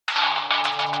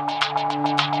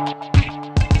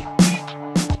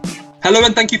Hello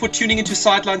and thank you for tuning into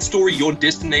Sideline Story, your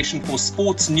destination for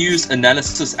sports news,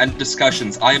 analysis and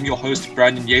discussions. I am your host,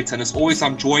 Brandon Yates, and as always,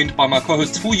 I'm joined by my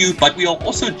co-host Fu, but we are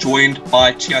also joined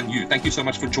by Guanyu. Thank you so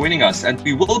much for joining us, and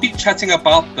we will be chatting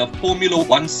about the Formula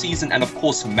One season and of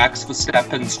course Max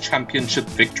Verstappen's championship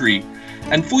victory.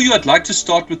 And Fu, I'd like to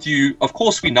start with you. Of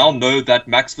course, we now know that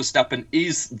Max Verstappen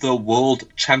is the world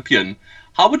champion.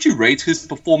 How would you rate his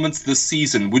performance this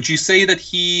season? Would you say that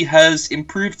he has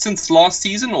improved since last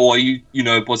season, or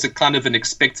was it kind of an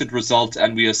expected result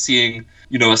and we are seeing,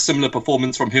 a similar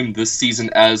performance from him this season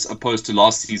as opposed to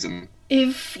last season?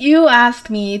 If you ask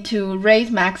me to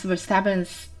rate Max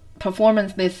Verstappen's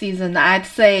performance this season, I'd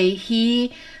say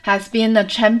he has been a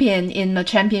champion in a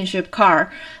championship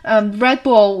car. Red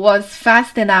Bull was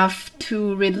fast enough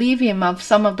to relieve him of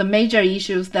some of the major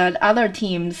issues that other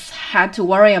teams had to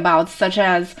worry about, such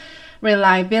as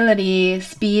reliability,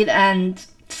 speed, and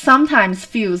sometimes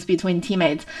feuds between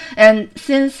teammates. And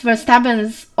since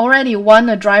Verstappen's already won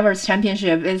a driver's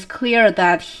championship, it's clear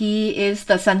that he is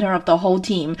the center of the whole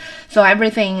team. So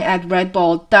everything at Red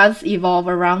Bull does evolve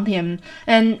around him.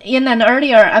 And in an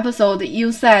earlier episode,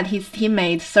 you said his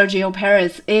teammate Sergio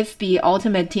Perez is the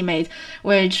ultimate teammate,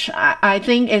 which I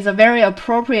think is a very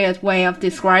appropriate way of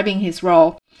describing his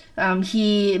role.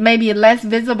 He may be less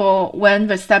visible when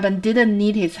Verstappen didn't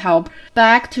need his help.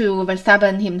 Back to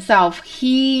Verstappen himself,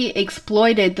 he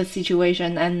exploited the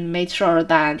situation and made sure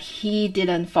that he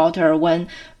didn't falter when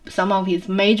some of his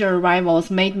major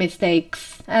rivals made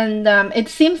mistakes. And it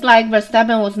seems like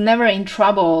Verstappen was never in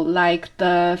trouble like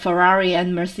the Ferrari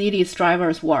and Mercedes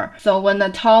drivers were. So when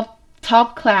a top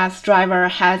class driver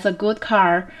has a good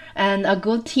car and a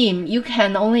good team, you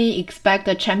can only expect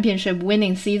a championship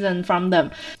winning season from them.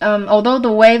 Although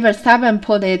the way Verstappen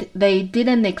put it, they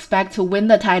didn't expect to win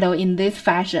the title in this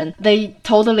fashion. They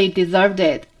totally deserved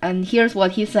it. And here's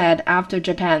what he said after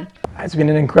Japan. It's been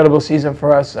an incredible season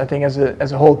for us, I think, as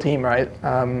a whole team, right?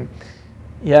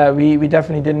 We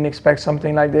definitely didn't expect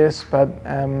something like this, but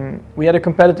we had a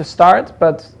competitive start,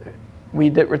 but we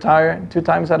did retire 2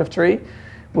 times out of 3.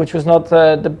 Which was not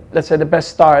the best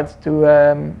start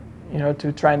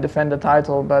to try and defend the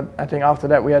title. But I think after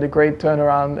that we had a great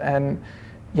turnaround, and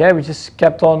we just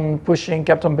kept on pushing,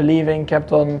 kept on believing,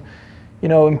 kept on,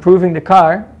 improving the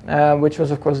car, which was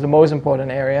of course the most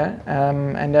important area.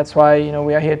 And that's why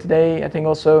we are here today. I think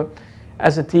also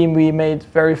as a team we made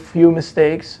very few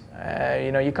mistakes.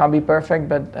 You can't be perfect,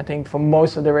 but I think for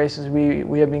most of the races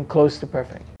we have been close to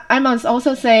perfect. I must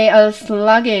also say a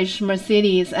sluggish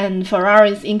Mercedes and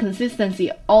Ferrari's inconsistency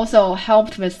also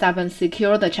helped Verstappen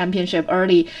secure the championship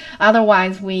early.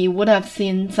 Otherwise, we would have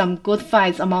seen some good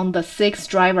fights among the 6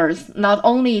 drivers, not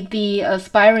only the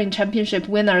aspiring championship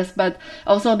winners, but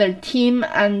also their team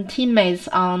and teammates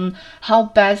on how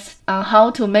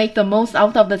to make the most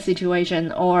out of the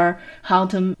situation or how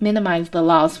to minimize the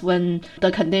loss when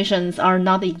the conditions are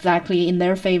not exactly in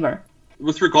their favor.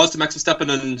 With regards to Max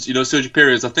Verstappen and Sergio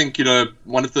Perez, I think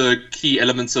one of the key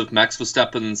elements of Max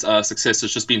Verstappen's success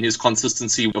has just been his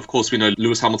consistency. Of course, we know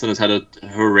Lewis Hamilton has had a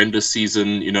horrendous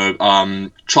season.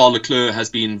 Charles Leclerc has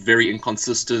been very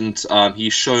inconsistent.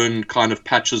 He's shown kind of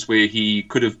patches where he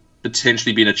could have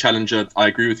potentially been a challenger. I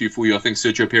agree with you, Fuyu. I think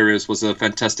Sergio Perez was a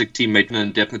fantastic teammate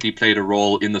and definitely played a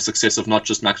role in the success of not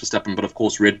just Max Verstappen, but of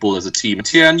course Red Bull as a team.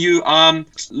 Tianyu,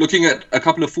 looking at a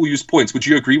couple of Fuyu's points, would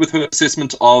you agree with her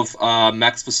assessment of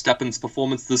Max Verstappen's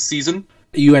performance this season?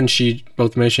 You and she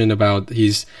both mentioned about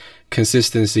his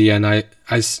consistency, and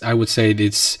I would say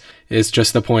it's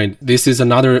just the point. This is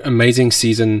another amazing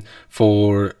season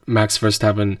for Max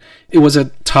Verstappen. It was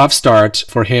a tough start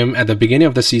for him at the beginning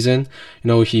of the season.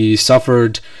 He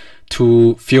suffered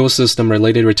 2 fuel system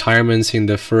related retirements in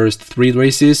the first 3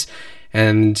 races,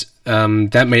 and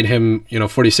that made him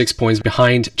 46 points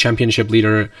behind championship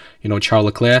leader Charles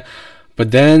Leclerc.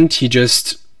 But then he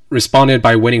just responded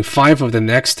by winning 5 of the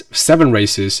next 7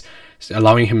 races,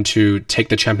 allowing him to take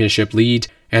the championship lead.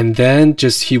 And then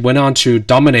he went on to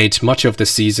dominate much of the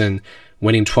season,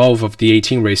 winning 12 of the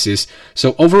 18 races.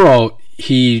 So overall,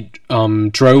 he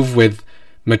drove with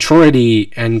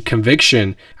maturity and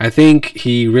conviction. I think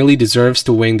he really deserves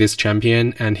to win this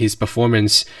champion, and his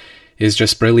performance is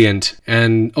just brilliant.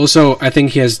 And also, I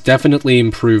think he has definitely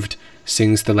improved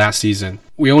since the last season.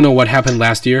 We all know what happened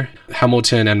last year.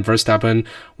 Hamilton and Verstappen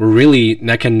were really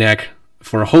neck and neck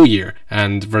for a whole year,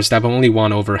 and Verstappen only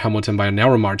won over Hamilton by a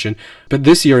narrow margin. But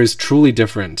this year is truly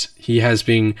different. He has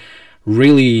been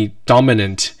really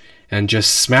dominant and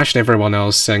just smashed everyone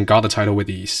else and got the title with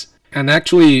ease. And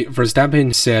actually,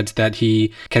 Verstappen said that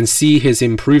he can see his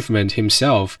improvement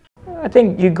himself. I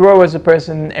think you grow as a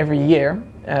person every year,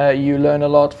 You learn a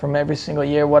lot from every single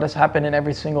year, what has happened in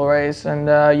every single race, and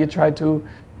you try to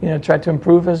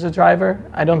improve as a driver.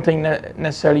 I don't think that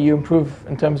necessarily you improve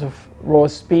in terms of raw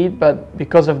speed, but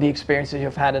because of the experiences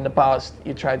you've had in the past,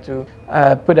 you try to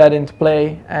put that into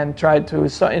play and try to,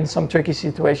 in some tricky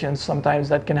situations, sometimes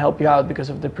that can help you out because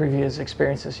of the previous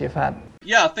experiences you've had.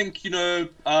 Yeah, I think,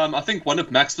 I think one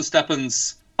of Max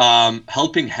Verstappen's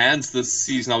helping hands this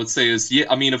season, I would say, is,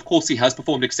 of course he has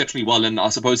performed exceptionally well, and I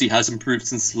suppose he has improved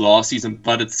since last season,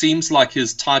 but it seems like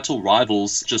his title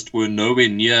rivals just were nowhere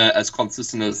near as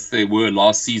consistent as they were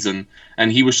last season,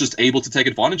 and he was just able to take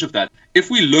advantage of that. If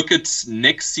we look at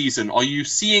next season, are you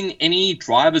seeing any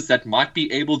drivers that might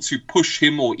be able to push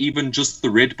him or even just the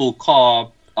Red Bull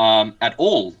car at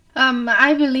all?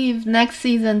 I believe next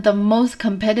season the most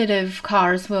competitive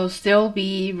cars will still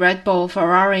be Red Bull,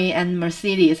 Ferrari, and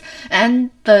Mercedes,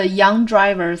 and the young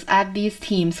drivers at these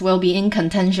teams will be in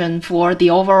contention for the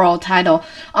overall title.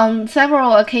 On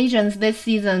several occasions this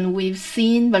season, we've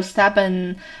seen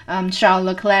Verstappen, Charles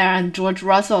Leclerc, and George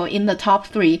Russell in the top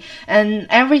three, and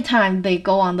every time they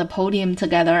go on the podium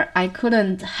together, I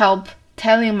couldn't help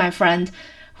telling my friend,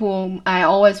 whom I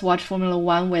always watch Formula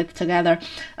One with together,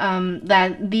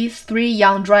 that these three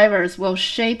young drivers will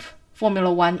shape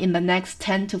Formula One in the next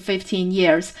 10 to 15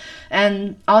 years.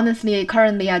 And honestly,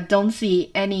 currently, I don't see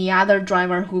any other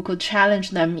driver who could challenge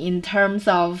them in terms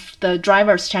of the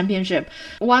Drivers' Championship.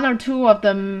 One or two of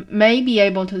them may be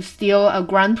able to steal a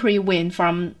Grand Prix win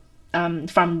from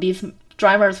these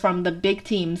drivers from the big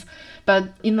teams. But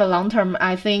in the long term,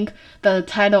 I think the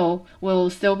title will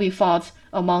still be fought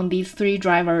among these three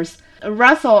drivers.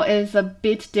 Russell is a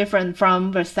bit different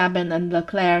from Verstappen and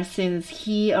Leclerc since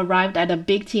he arrived at a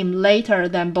big team later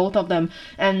than both of them,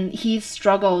 and he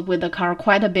struggled with the car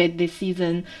quite a bit this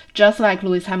season, just like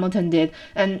Lewis Hamilton did.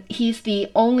 And he's the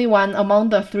only one among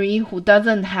the three who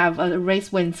doesn't have a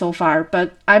race win so far,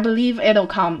 but I believe it'll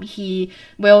come. He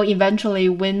will eventually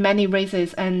win many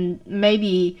races and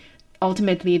maybe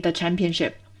ultimately the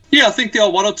championship. Yeah, I think there are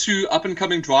one or two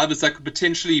up-and-coming drivers that could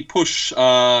potentially push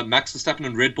Max Verstappen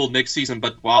and Red Bull next season.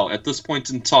 But wow, at this point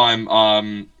in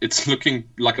time, it's looking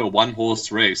like a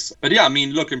one-horse race. But yeah,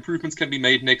 look, improvements can be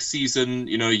made next season.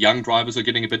 Young drivers are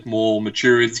getting a bit more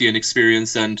maturity and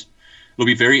experience, and it'll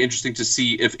be very interesting to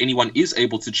see if anyone is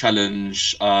able to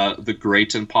challenge the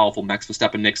great and powerful Max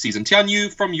Verstappen next season.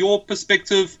 Tianyu, from your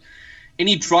perspective,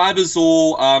 any drivers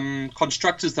or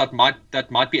constructors that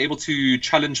might be able to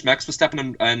challenge Max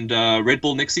Verstappen and Red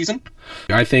Bull next season?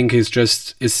 I think it's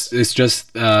just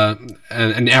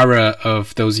an era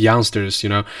of those youngsters.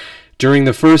 During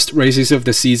the first races of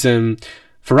the season,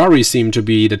 Ferrari seemed to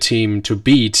be the team to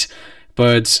beat,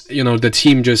 but the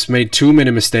team just made too many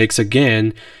mistakes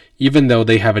again, even though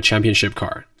they have a championship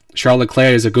car. Charles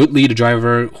Leclerc is a good lead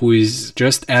driver who is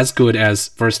just as good as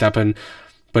Verstappen,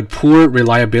 but poor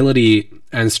reliability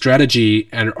and strategy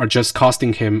are just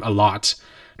costing him a lot.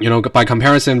 By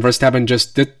comparison, Verstappen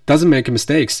just doesn't make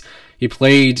mistakes. He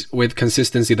played with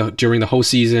consistency during the whole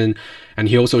season, and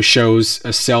he also shows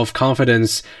a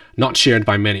self-confidence not shared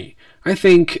by many. I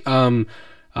think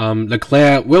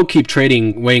Leclerc will keep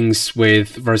trading wings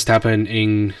with Verstappen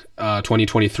in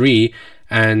 2023,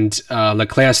 and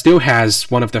Leclerc still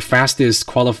has one of the fastest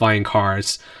qualifying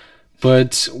cars.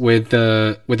 But with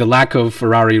the lack of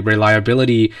Ferrari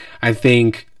reliability, I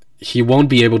think he won't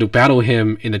be able to battle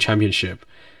him in the championship.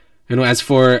 I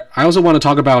also want to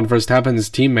talk about Verstappen's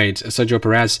teammate, Sergio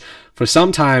Perez. For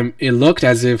some time, it looked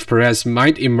as if Perez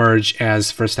might emerge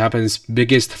as Verstappen's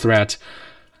biggest threat.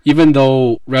 Even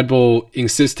though Red Bull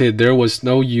insisted there was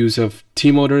no use of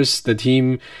team motors, the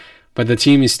team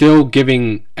is still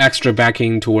giving extra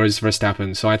backing towards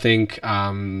Verstappen. So I think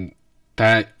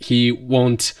that he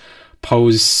won't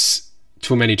pose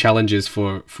too many challenges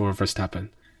for Verstappen.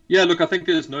 Yeah, look, I think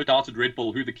there's no doubt at Red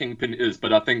Bull who the kingpin is,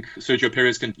 but I think Sergio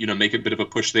Perez can, make a bit of a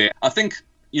push there. I think,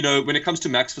 when it comes to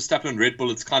Max Verstappen and Red Bull,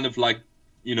 it's kind of like,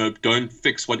 don't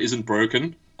fix what isn't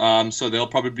broken. So they'll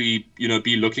probably,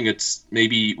 be looking at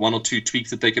maybe one or two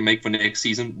tweaks that they can make for next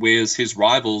season, whereas his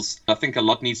rivals, I think a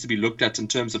lot needs to be looked at in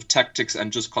terms of tactics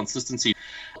and just consistency.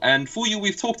 And for you,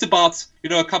 we've talked about,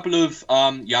 a couple of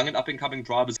young and up-and-coming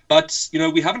drivers, but,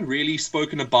 we haven't really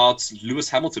spoken about Lewis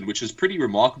Hamilton, which is pretty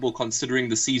remarkable considering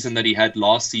the season that he had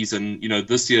last season.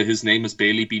 This year his name has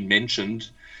barely been mentioned.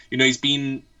 He's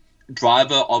been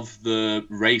driver of the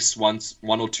race one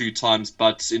or two times,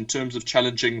 but in terms of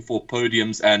challenging for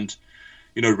podiums and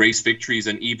race victories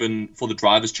and even for the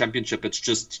Drivers' Championship, it's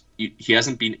just he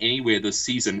hasn't been anywhere this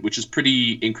season, which is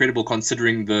pretty incredible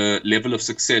considering the level of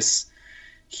success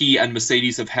he and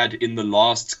Mercedes have had in the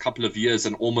last couple of years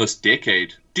and almost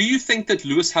decade. Do you think that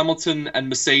Lewis Hamilton and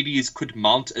Mercedes could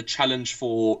mount a challenge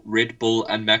for Red Bull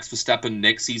and Max Verstappen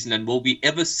next season? And will we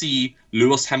ever see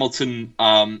Lewis Hamilton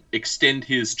extend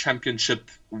his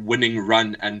championship winning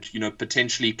run and,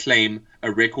 potentially claim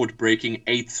a record-breaking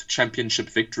 8th championship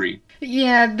victory?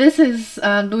 Yeah, this is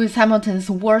Lewis Hamilton's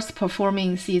worst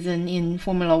performing season in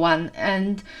Formula One.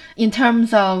 And in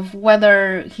terms of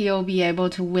whether he'll be able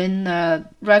to win a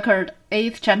record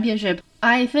 8th championship,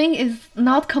 I think it's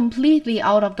not completely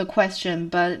out of the question,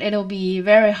 but it'll be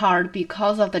very hard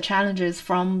because of the challenges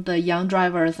from the young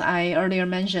drivers I earlier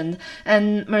mentioned.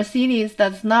 And Mercedes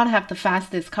does not have the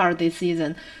fastest car this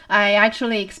season. I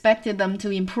actually expected them to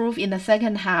improve in the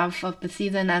second half of the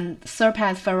season and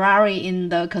surpass Ferrari in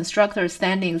the constructor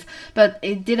standings, but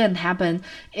it didn't happen.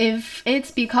 If it's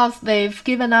because they've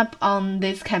given up on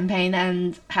this campaign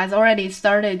and has already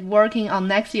started working on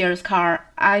next year's car,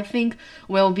 I think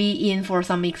we'll be in for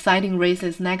some exciting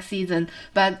races next season.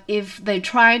 But if they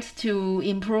tried to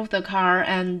improve the car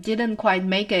and didn't quite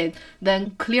make it,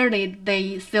 then clearly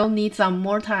they still need some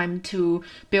more time to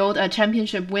build a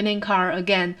championship winning car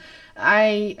again.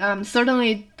 I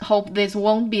certainly hope this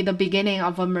won't be the beginning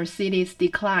of a Mercedes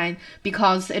decline,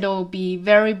 because it'll be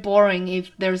very boring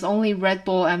if there's only Red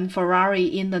Bull and Ferrari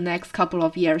in the next couple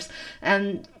of years.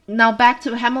 And now back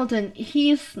to Hamilton,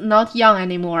 he's not young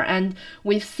anymore, and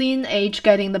we've seen age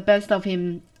getting the best of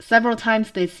him several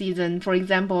times this season. For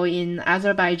example, in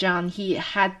Azerbaijan, he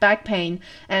had back pain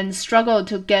and struggled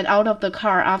to get out of the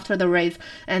car after the race.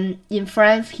 And in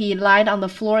France, he lied on the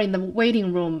floor in the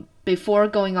waiting room before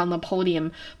going on the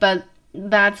podium. But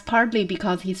that's partly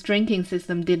because his drinking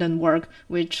system didn't work,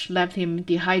 which left him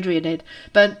dehydrated.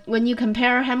 But when you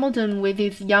compare Hamilton with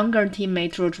his younger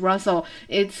teammate George Russell,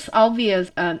 it's obvious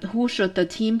who should the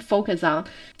team focus on.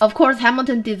 Of course,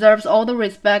 Hamilton deserves all the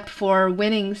respect for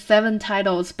winning 7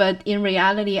 titles, but in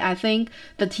reality, I think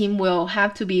the team will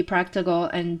have to be practical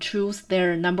and choose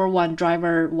their number 1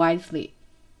 driver wisely.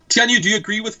 Tianyu, do you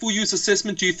agree with Fuyu's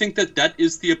assessment? Do you think that that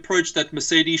is the approach that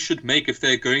Mercedes should make if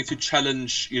they're going to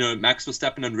challenge, Max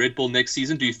Verstappen and Red Bull next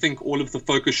season? Do you think all of the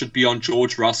focus should be on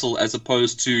George Russell as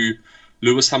opposed to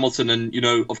Lewis Hamilton? And,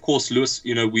 of course, Lewis,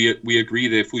 we agree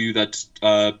there, Fuyu,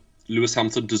 that Lewis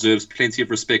Hamilton deserves plenty of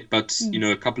respect, but,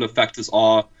 a couple of factors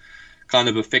are kind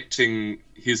of affecting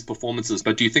his performances.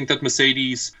 But do you think that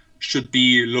Mercedes should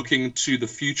be looking to the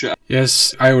future?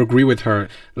 Yes, I agree with her.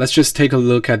 Let's just take a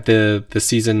look at the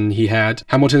season he had.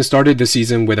 Hamilton started the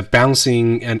season with a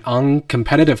bouncing and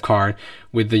uncompetitive car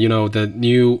with the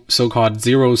new so-called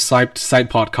zero side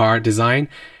pod car design.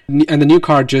 And the new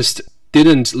car just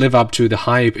didn't live up to the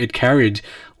hype it carried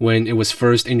when it was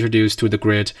first introduced to the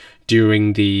grid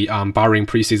during the Bahrain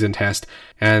preseason test.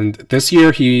 And this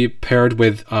year he paired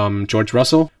with George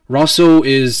Russell. Russell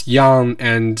is young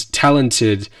and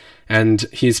talented, and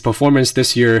his performance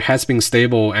this year has been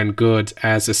stable and good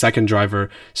as a second driver.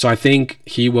 So I think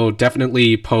he will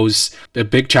definitely pose a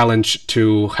big challenge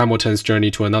to Hamilton's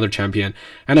journey to another champion.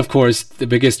 And of course, the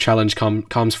biggest challenge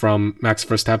comes from Max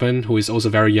Verstappen, who is also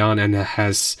very young and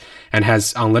has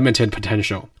unlimited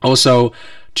potential. Also,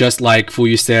 just like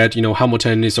Fuyu said,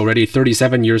 Hamilton is already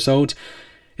 37 years old.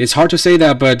 It's hard to say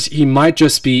that, but he might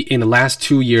just be in the last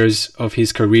 2 years of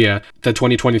his career. The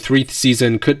 2023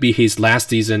 season could be his last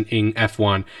season in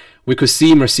F1. We could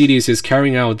see Mercedes is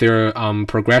carrying out their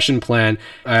progression plan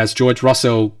as George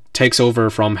Russell takes over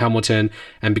from Hamilton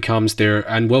and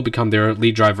will become their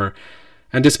lead driver.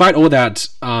 And despite all that,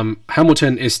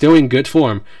 Hamilton is still in good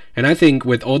form. And I think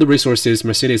with all the resources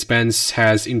Mercedes-Benz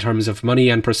has in terms of money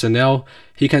and personnel,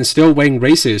 he can still win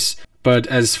races. But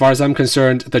as far as I'm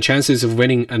concerned, the chances of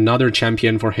winning another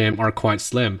champion for him are quite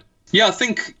slim. Yeah, I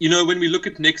think, when we look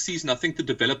at next season, I think the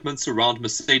developments around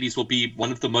Mercedes will be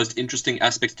one of the most interesting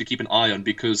aspects to keep an eye on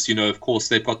because, of course,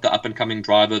 they've got the up-and-coming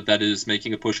driver that is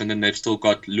making a push, and then they've still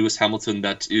got Lewis Hamilton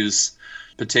that is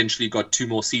potentially got 2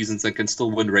 more seasons and can still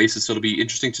win races. So it'll be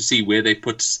interesting to see where they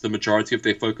put the majority of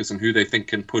their focus and who they think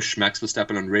can push Max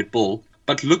Verstappen and Red Bull.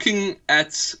 But looking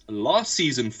at last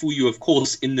season, Fuyu, of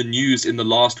course, in the news in the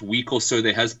last week or so,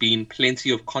 there has been plenty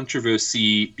of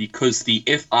controversy because the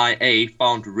FIA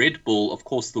found Red Bull, of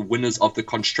course, the winners of the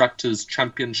Constructors'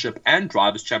 Championship and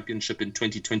Drivers' Championship in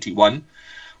 2021,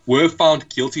 were found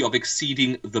guilty of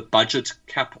exceeding the budget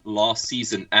cap last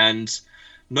season. And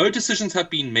no decisions have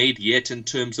been made yet in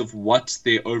terms of what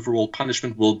their overall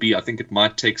punishment will be. I think it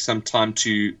might take some time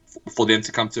for them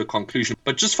to come to a conclusion.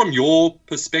 But just from your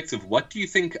perspective, what do you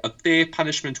think a fair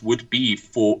punishment would be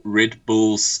for Red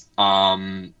Bull's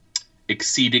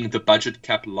exceeding the budget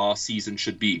cap last season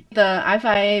should be? The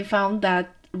FIA found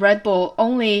that Red Bull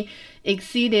only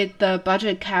exceeded the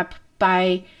budget cap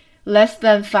by less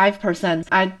than 5%.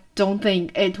 I don't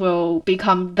think it will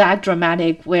become that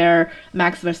dramatic where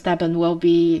Max Verstappen will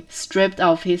be stripped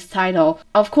of his title.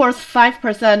 Of course,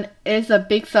 5% is a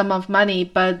big sum of money,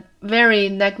 but very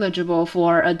negligible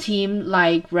for a team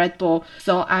like Red Bull.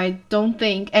 So I don't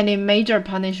think any major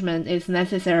punishment is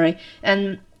necessary.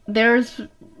 And there's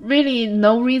really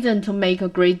no reason to make a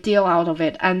great deal out of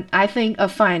it. And I think a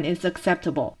fine is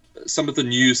acceptable. Some of the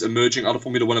news emerging out of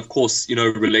Formula One, of course,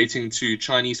 relating to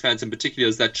Chinese fans in particular,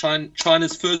 is that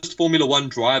China's first Formula One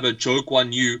driver, Zhou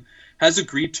Guanyu, has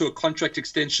agreed to a contract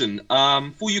extension.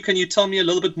 For you, can you tell me a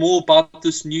little bit more about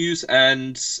this news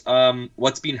and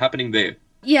what's been happening there?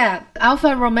 Yeah,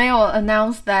 Alfa Romeo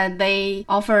announced that they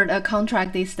offered a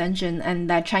contract extension and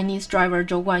that Chinese driver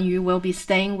Zhou Guanyu will be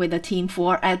staying with the team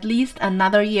for at least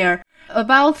another year.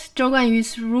 About Zhou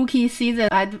Guanyu's rookie season,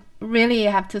 I'd really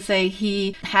have to say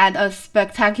he had a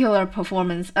spectacular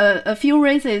performance. A few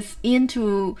races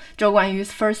into Zhou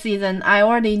Guanyu's first season, I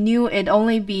already knew it'd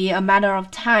only be a matter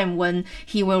of time when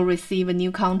he will receive a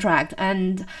new contract.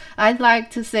 And I'd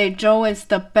like to say Zhou is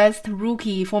the best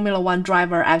rookie Formula One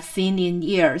driver I've seen in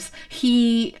years.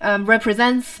 He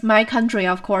represents my country,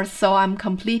 of course, so I'm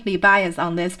completely biased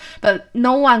on this, but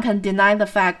no one can deny the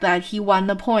fact that he won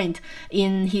a point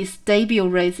in his debut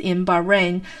race in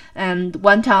Bahrain and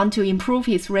went on to improve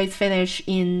his race finish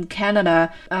in Canada,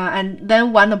 and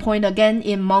then won a point again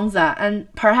in Monza.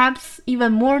 And perhaps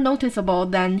even more noticeable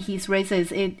than his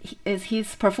races is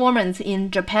his performance in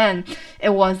Japan. It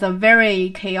was a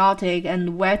very chaotic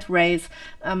and wet race.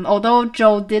 Although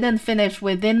Zhou didn't finish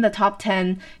within the top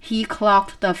 10, he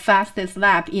clocked the fastest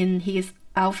lap in his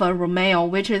Alfa Romeo,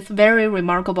 which is very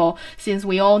remarkable since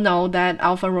we all know that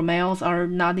Alfa Romeos are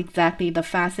not exactly the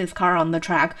fastest car on the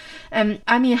track. And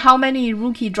I mean, how many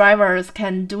rookie drivers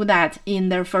can do that in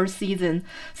their first season?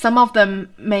 Some of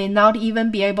them may not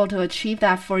even be able to achieve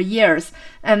that for years.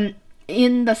 And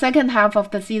in the second half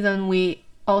of the season, we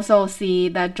also see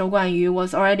that Zhou Guanyu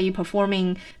was already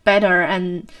performing better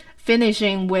and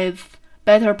finishing with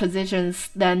better positions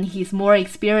than his more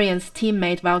experienced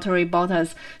teammate Valtteri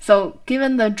Bottas. So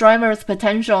given the driver's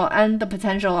potential and the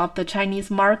potential of the Chinese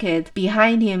market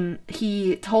behind him,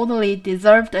 he totally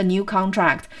deserved a new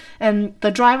contract. And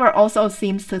the driver also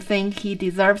seems to think he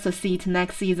deserves a seat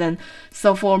next season.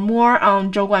 So for more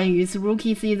on Zhou Guanyu's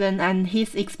rookie season and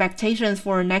his expectations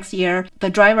for next year, the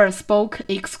driver spoke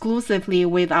exclusively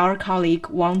with our colleague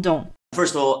Wang Dong.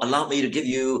 First of all, allow me to give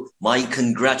you my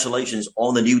congratulations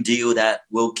on the new deal that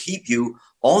will keep you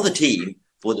on the team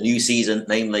for the new season,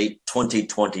 namely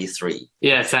 2023.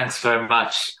 Yeah, thanks very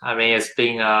much. I mean, it's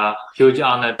been a huge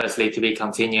honor, firstly, to be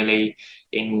continually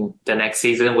in the next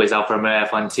season with Alfa Romeo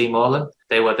F1 Team Holland.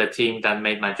 They were the team that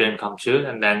made my dream come true,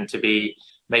 and then to be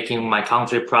making my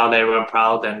country proud, everyone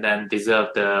proud, and then deserve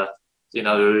the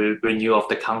renewal of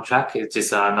the contract. It's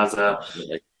just another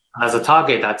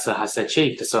target that has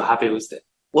achieved. So happy with it.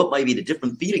 What might be the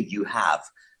different feeling you have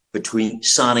between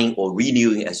signing or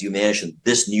renewing, as you mentioned,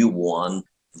 this new one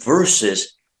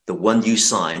versus the one you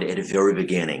signed at the very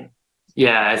beginning?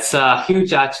 Yeah, it's a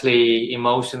huge, actually,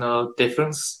 emotional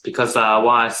difference because when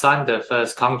I signed the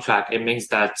first contract, it means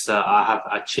that I have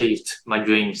achieved my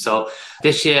dream. So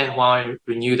this year, when I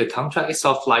renew the contract, it's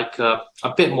sort of like a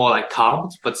bit more like calm,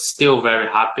 but still very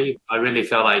happy. I really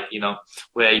feel like,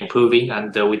 we're improving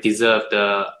and we deserve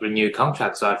the renewed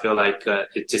contract. So I feel like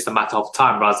it's just a matter of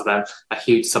time rather than a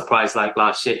huge surprise like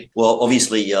last year. Well,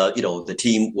 obviously, the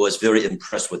team was very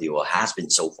impressed with you, or has been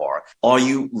so far. Are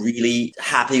you really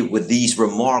happy with these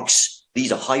remarks?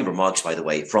 These are high remarks, by the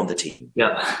way, from the team.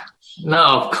 Yeah. No,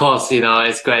 of course,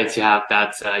 it's great to have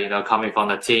that, coming from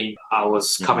the team. I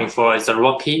was coming for as a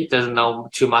rookie, doesn't know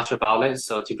too much about it.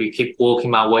 So to keep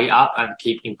walking my way up and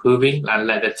keep improving and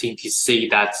let the team to see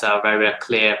that's a very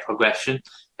clear progression.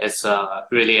 It's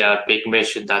really a big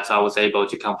mission that I was able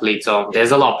to complete. So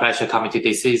there's a lot of pressure coming to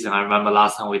this season. I remember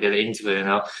last time we did an interview,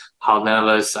 how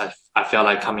nervous I felt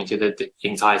like coming to the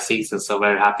entire season. So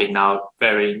very happy now,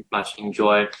 very much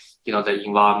enjoy, the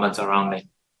environment around me.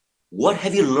 What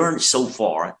have you learned so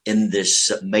far in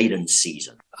this maiden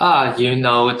season?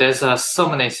 There's so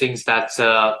many things that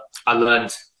I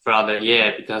learned throughout the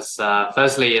year because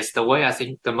firstly, it's the way I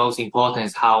think the most important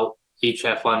is how each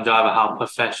F1 driver, how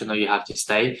professional you have to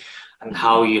stay and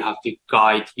how you have to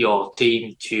guide your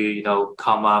team to,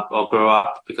 come up or grow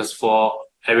up. Because for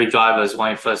every driver is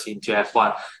when you first into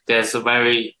F1, there's a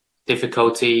very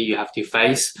difficulty you have to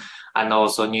face and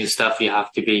also new stuff you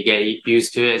have to get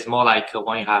used to. It's more like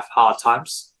when you have hard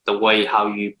times, the way how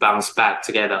you bounce back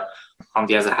together. On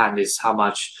the other hand, is how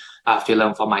much I have to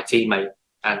learn from my teammate.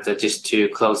 and just to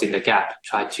close in the gap,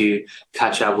 try to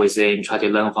catch up with him, try to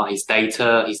learn from his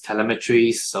data, his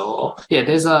telemetry. So yeah,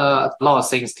 there's a lot of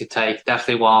things to take.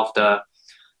 Definitely one of the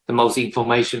most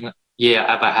information year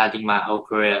I've ever had in my whole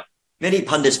career. Many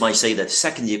pundits might say that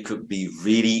second year could be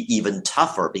really even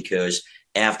tougher because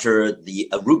after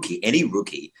any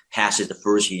rookie passes the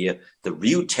first year, the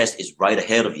real test is right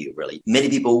ahead of you, really. Many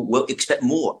people will expect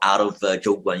more out of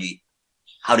Zhou Guanyu.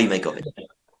 How do you make of it?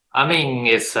 I mean,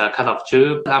 it's kind of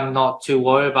true. I'm not too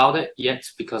worried about it yet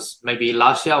because maybe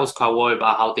last year I was quite worried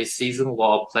about how this season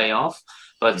will play off.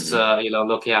 But,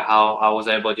 looking at how I was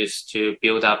able just to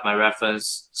build up my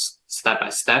reference step by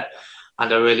step,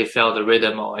 and I really felt the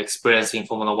rhythm or experience in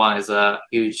Formula One is a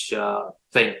huge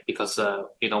thing because,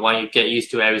 when you get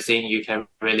used to everything, you can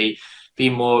really be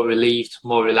more relieved,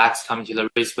 more relaxed coming to the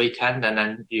race weekend, and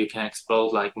then you can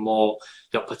explore more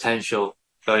your potential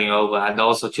going over, and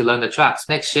also to learn the tracks.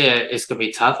 Next year, it's going to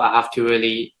be tough. I have to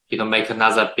really, make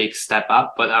another big step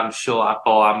up, but I'm sure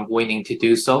I'm willing to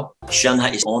do so.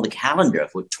 Shanghai is on the calendar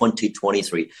for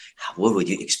 2023. What would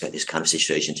you expect this kind of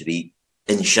situation to be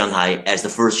in Shanghai as the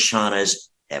first China's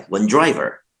F1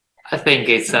 driver? I think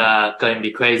it's going to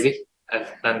be crazy.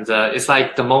 And it's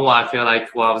like the moment I feel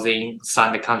like when I was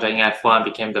signed the contract in F1,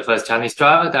 became the first Chinese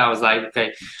driver, that I was like,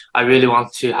 okay, I really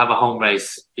want to have a home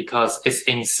race because it's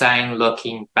insane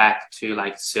looking back to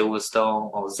like Silverstone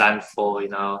or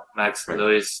Zandvoort, Max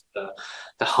Lewis,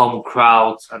 the home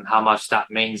crowd and how much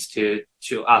that means to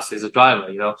us as a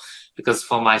driver, because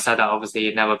for my side, I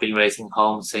obviously never been racing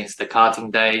home since the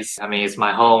karting days. I mean, it's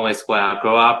my home, it's where I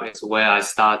grew up, it's where I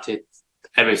started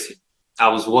everything. I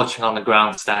was watching on the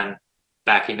grandstand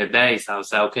back in the days. I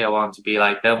was like, okay, I want to be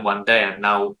like them one day, and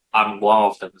now I'm one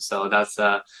of them. So that's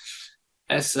a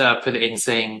pretty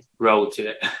insane road to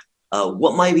it.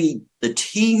 What might be the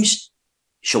team's,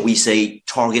 shall we say,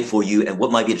 target for you, and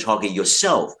what might be the target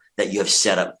yourself that you have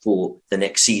set up for the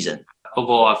next season?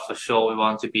 Overall, for sure, we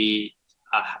want to be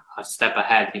a step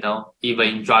ahead, either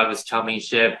in Drivers'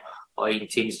 Championship or in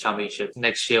Teams' Championship.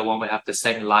 Next year, when we have the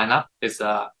same lineup,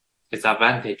 it's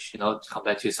advantage,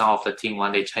 compared to some of the team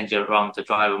when they change it around the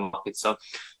driver market. So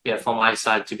yeah, from my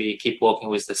side to keep working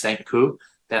with the same crew,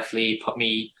 definitely put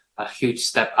me a huge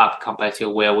step up compared to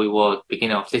where we were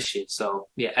beginning of this year. So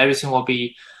yeah, everything will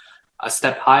be a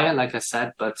step higher, like I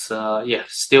said, but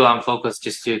still I'm focused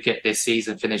just to get this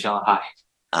season finished on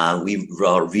high. We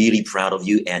are really proud of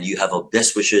you, and you have our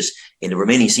best wishes in the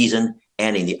remaining season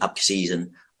and in the up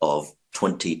season of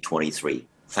 2023.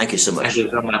 Thank you so much. Thank you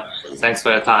so much. Thanks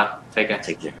for your time. Take care.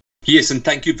 Take care. Yes, and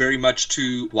thank you very much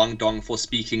to Wang Dong for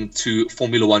speaking to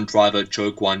Formula One driver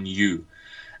Zhou Guanyu.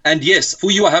 And yes, for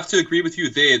you, I have to agree with you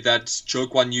there that Zhou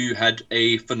Guanyu had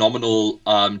a phenomenal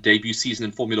debut season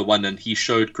in Formula One, and he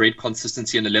showed great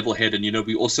consistency and a level head. And,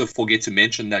 we also forget to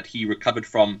mention that he recovered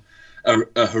from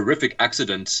a horrific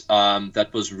accident that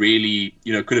was really,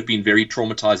 could have been very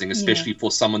traumatizing, especially for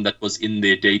someone that was in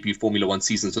their debut Formula One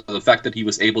season. So the fact that he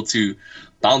was able to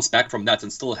bounce back from that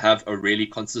and still have a really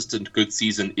consistent, good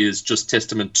season is just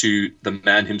testament to the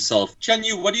man himself.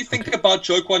 Guanyu, what do you think about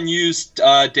Zhou Guanyu's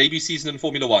debut season in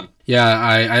Formula One? Yeah,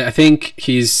 I think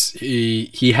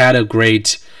he had a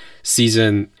great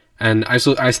season, and I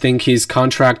think his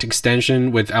contract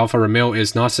extension with Alfa Romeo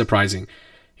is not surprising.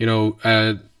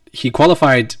 He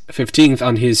qualified 15th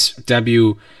on his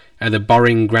debut at the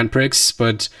Bahrain Grand Prix,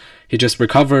 but he just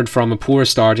recovered from a poor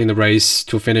start in the race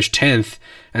to finish 10th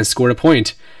and scored a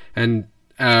point. And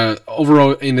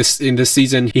overall in this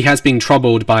season, he has been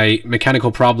troubled by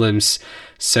mechanical problems,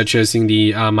 such as in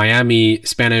the Miami,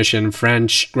 Spanish, and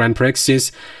French Grand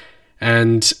Prixes.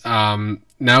 And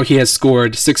now he has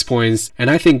scored 6 points, and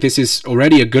I think this is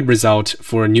already a good result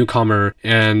for a newcomer.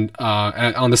 And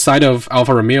on the side of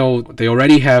Alfa Romeo, they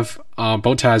already have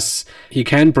Bottas. He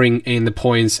can bring in the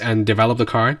points and develop the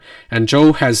car. And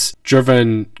Zhou has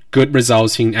driven good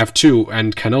results in F2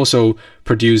 and can also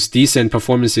produce decent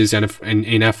performances in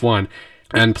F1.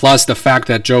 And plus, the fact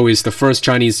that Zhou is the first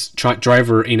Chinese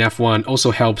driver in F1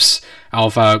 also helps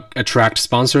Alfa attract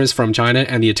sponsors from China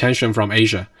and the attention from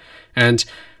Asia. And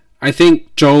I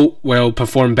think Zhou will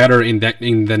perform better in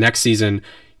the next season.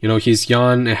 He's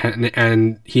young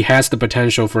and he has the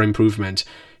potential for improvement.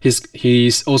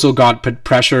 He's also got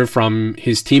pressure from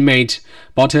his teammate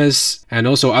Bottas and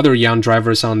also other young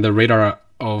drivers on the radar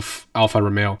of Alfa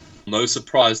Romeo. No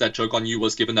surprise that Zhou Guanyu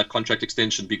was given that contract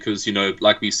extension because,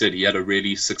 like we said, he had a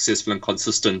really successful and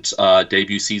consistent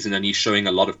debut season, and he's showing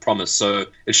a lot of promise. So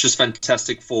it's just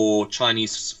fantastic for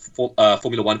Chinese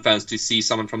Formula One fans to see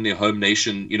someone from their home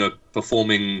nation,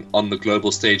 performing on the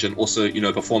global stage and also,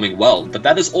 performing well. But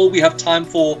that is all we have time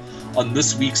for on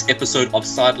this week's episode of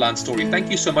Sideline Story. Thank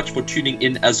you so much for tuning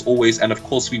in as always. And of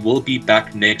course, we will be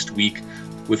back next week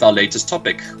with our latest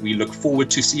topic. We look forward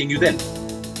to seeing you then.